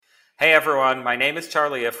Hey everyone, my name is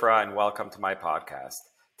Charlie Ifra and welcome to my podcast.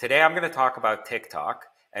 Today I'm going to talk about TikTok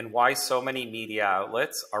and why so many media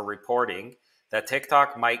outlets are reporting that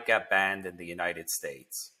TikTok might get banned in the United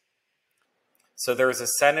States. So there's a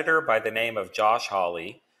senator by the name of Josh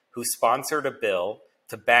Hawley who sponsored a bill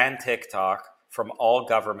to ban TikTok from all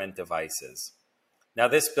government devices. Now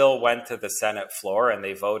this bill went to the Senate floor and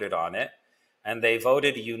they voted on it, and they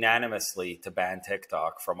voted unanimously to ban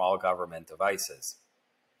TikTok from all government devices.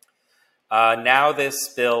 Now this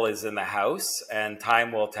bill is in the House, and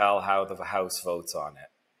time will tell how the House votes on it.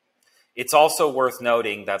 It's also worth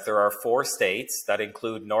noting that there are 4 states that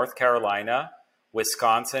include North Carolina,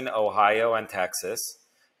 Wisconsin, Ohio, and Texas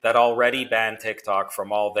that already ban TikTok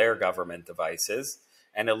from all their government devices,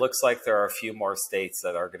 and it looks like there are a few more states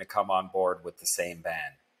that are going to come on board with the same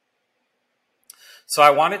ban. So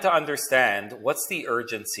I wanted to understand what's the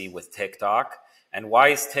urgency with TikTok, and why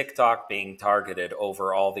is TikTok being targeted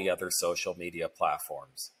over all the other social media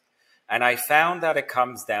platforms? And I found that it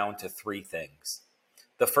comes down to 3 things.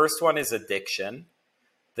 The first one is addiction,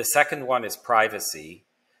 the second one is privacy,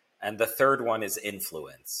 and the third one is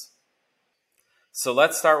influence. So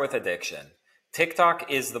let's start with addiction.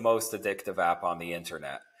 TikTok is the most addictive app on the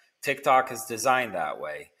internet. TikTok is designed that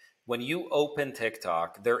way. When you open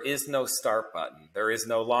TikTok, there is no start button, there is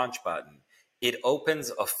no launch button. It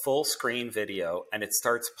opens a full screen video and it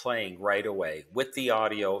starts playing right away with the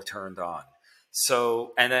audio turned on.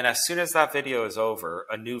 So, and then as soon as that video is over,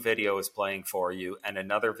 a new video is playing for you and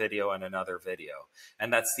another video and another video.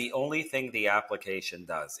 And that's the only thing the application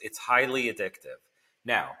does. It's highly addictive.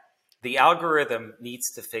 Now, the algorithm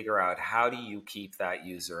needs to figure out how do you keep that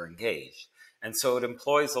user engaged. And so it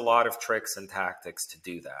employs a lot of tricks and tactics to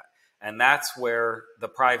do that. And that's where the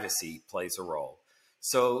privacy plays a role.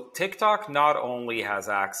 So TikTok not only has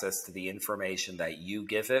access to the information that you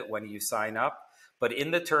give it when you sign up, but in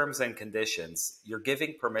the terms and conditions, you're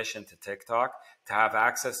giving permission to TikTok to have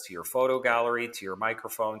access to your photo gallery, to your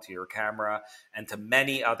microphone, to your camera, and to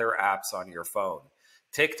many other apps on your phone.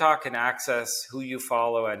 TikTok can access who you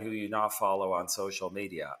follow and who you not follow on social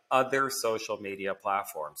media, other social media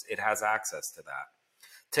platforms. It has access to that.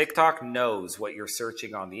 TikTok knows what you're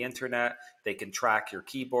searching on the internet. They can track your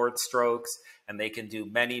keyboard strokes, and they can do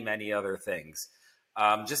many, many other things.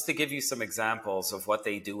 Just to give you some examples of what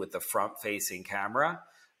they do with the front-facing camera,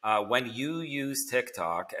 when you use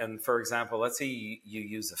TikTok, and for example, let's say you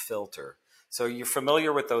use a filter. So you're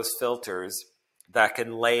familiar with those filters that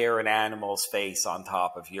can layer an animal's face on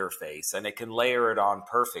top of your face, and it can layer it on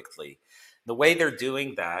perfectly. The way they're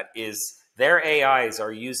doing that is their AIs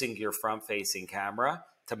are using your front-facing camera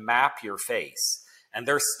to map your face. And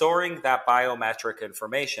they're storing that biometric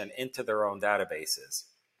information into their own databases.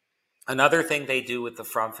 Another thing they do with the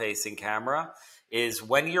front-facing camera is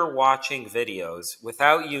when you're watching videos,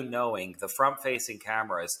 without you knowing, the front-facing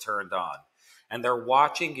camera is turned on. And they're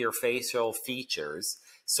watching your facial features.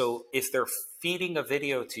 So if they're feeding a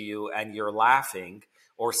video to you and you're laughing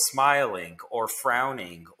or smiling or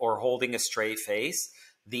frowning or holding a straight face,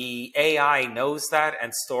 the AI knows that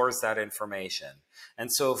and stores that information.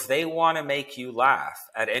 And so if they want to make you laugh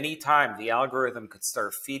at any time, the algorithm could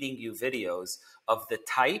start feeding you videos of the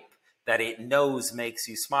type that it knows makes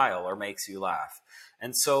you smile or makes you laugh.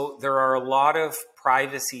 And so there are a lot of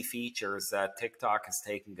privacy features that TikTok is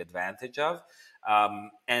taking advantage of.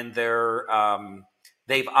 And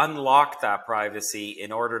they've unlocked that privacy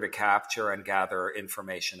in order to capture and gather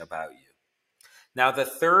information about you. Now, the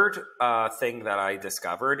third thing that I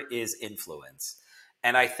discovered is influence.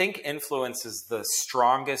 And I think influence is the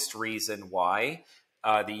strongest reason why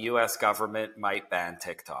the US government might ban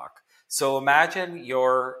TikTok. So imagine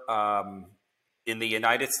you're in the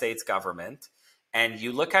United States government and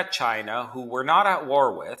you look at China, who we're not at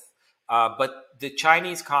war with, but the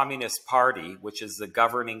Chinese Communist Party, which is the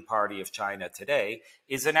governing party of China today,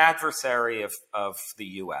 is an adversary of the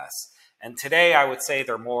US. And today I would say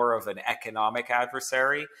they're more of an economic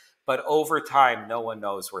adversary, but over time, no one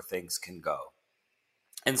knows where things can go.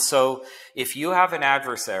 And so if you have an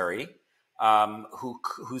adversary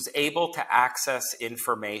who's able to access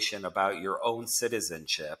information about your own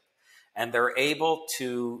citizenship, and they're able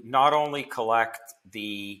to not only collect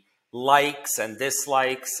the likes and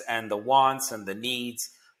dislikes and the wants and the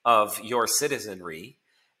needs of your citizenry,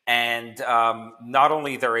 and not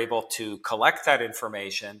only they're able to collect that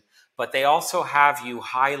information, but they also have you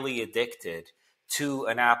highly addicted to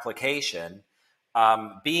an application,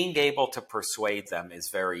 being able to persuade them is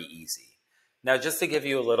very easy. Now, just to give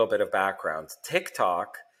you a little bit of background,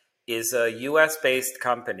 TikTok is a US-based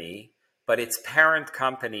company, but its parent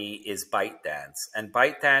company is ByteDance, and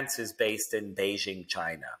ByteDance is based in Beijing,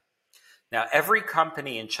 China. Now, every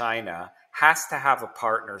company in China has to have a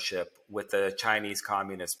partnership with the Chinese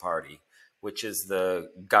Communist Party, which is the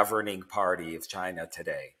governing party of China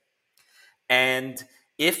today. And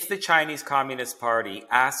if the Chinese Communist Party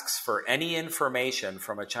asks for any information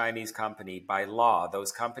from a Chinese company, by law,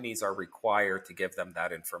 those companies are required to give them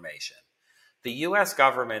that information. The US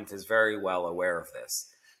government is very well aware of this.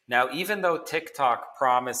 Now, even though TikTok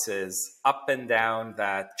promises up and down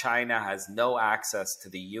that China has no access to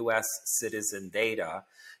the US citizen data,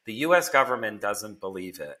 the US government doesn't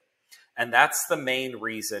believe it. And that's the main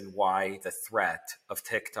reason why the threat of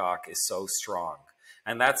TikTok is so strong.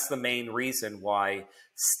 And that's the main reason why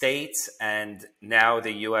states and now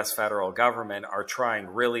the US federal government are trying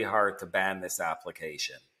really hard to ban this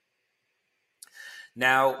application.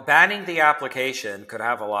 Now, banning the application could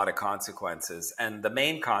have a lot of consequences. And the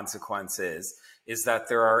main consequence is that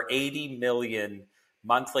there are 80 million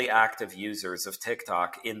monthly active users of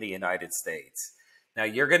TikTok in the United States. Now,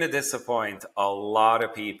 you're going to disappoint a lot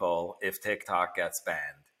of people if TikTok gets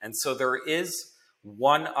banned. And so there is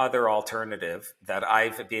one other alternative that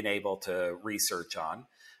I've been able to research on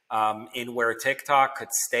in where TikTok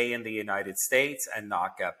could stay in the United States and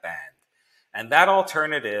not get banned. And that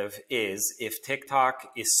alternative is if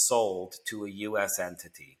TikTok is sold to a US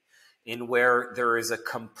entity, in where there is a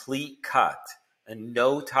complete cut and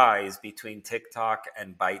no ties between TikTok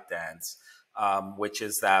and ByteDance, which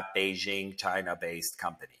is that Beijing, China-based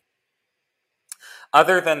company.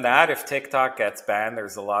 Other than that, if TikTok gets banned,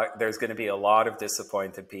 there's going to be a lot of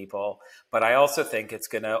disappointed people. But I also think it's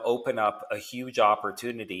going to open up a huge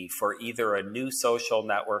opportunity for either a new social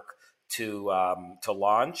network to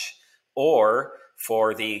launch, or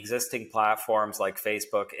for the existing platforms like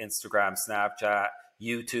Facebook, Instagram, Snapchat,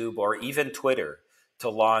 YouTube, or even Twitter to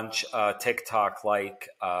launch TikTok-like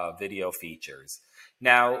video features.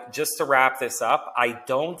 Now, just to wrap this up, I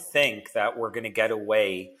don't think that we're going to get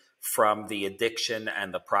away from the addiction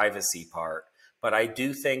and the privacy part, but I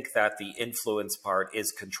do think that the influence part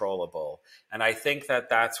is controllable. And I think that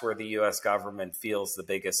that's where the US government feels the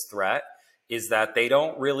biggest threat, is that they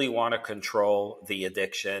don't really want to control the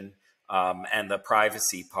addiction and the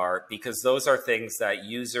privacy part, because those are things that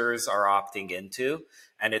users are opting into,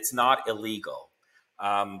 and it's not illegal.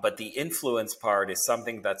 But the influence part is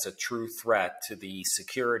something that's a true threat to the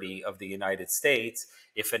security of the United States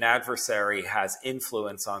if an adversary has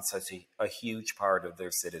influence on such a huge part of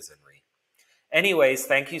their citizenry. Anyways,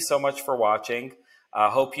 thank you so much for watching.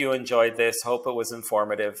 Hope you enjoyed this. Hope it was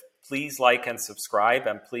informative. Please like and subscribe,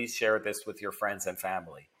 and please share this with your friends and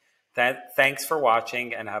family. Thanks for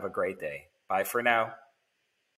watching, and have a great day. Bye for now.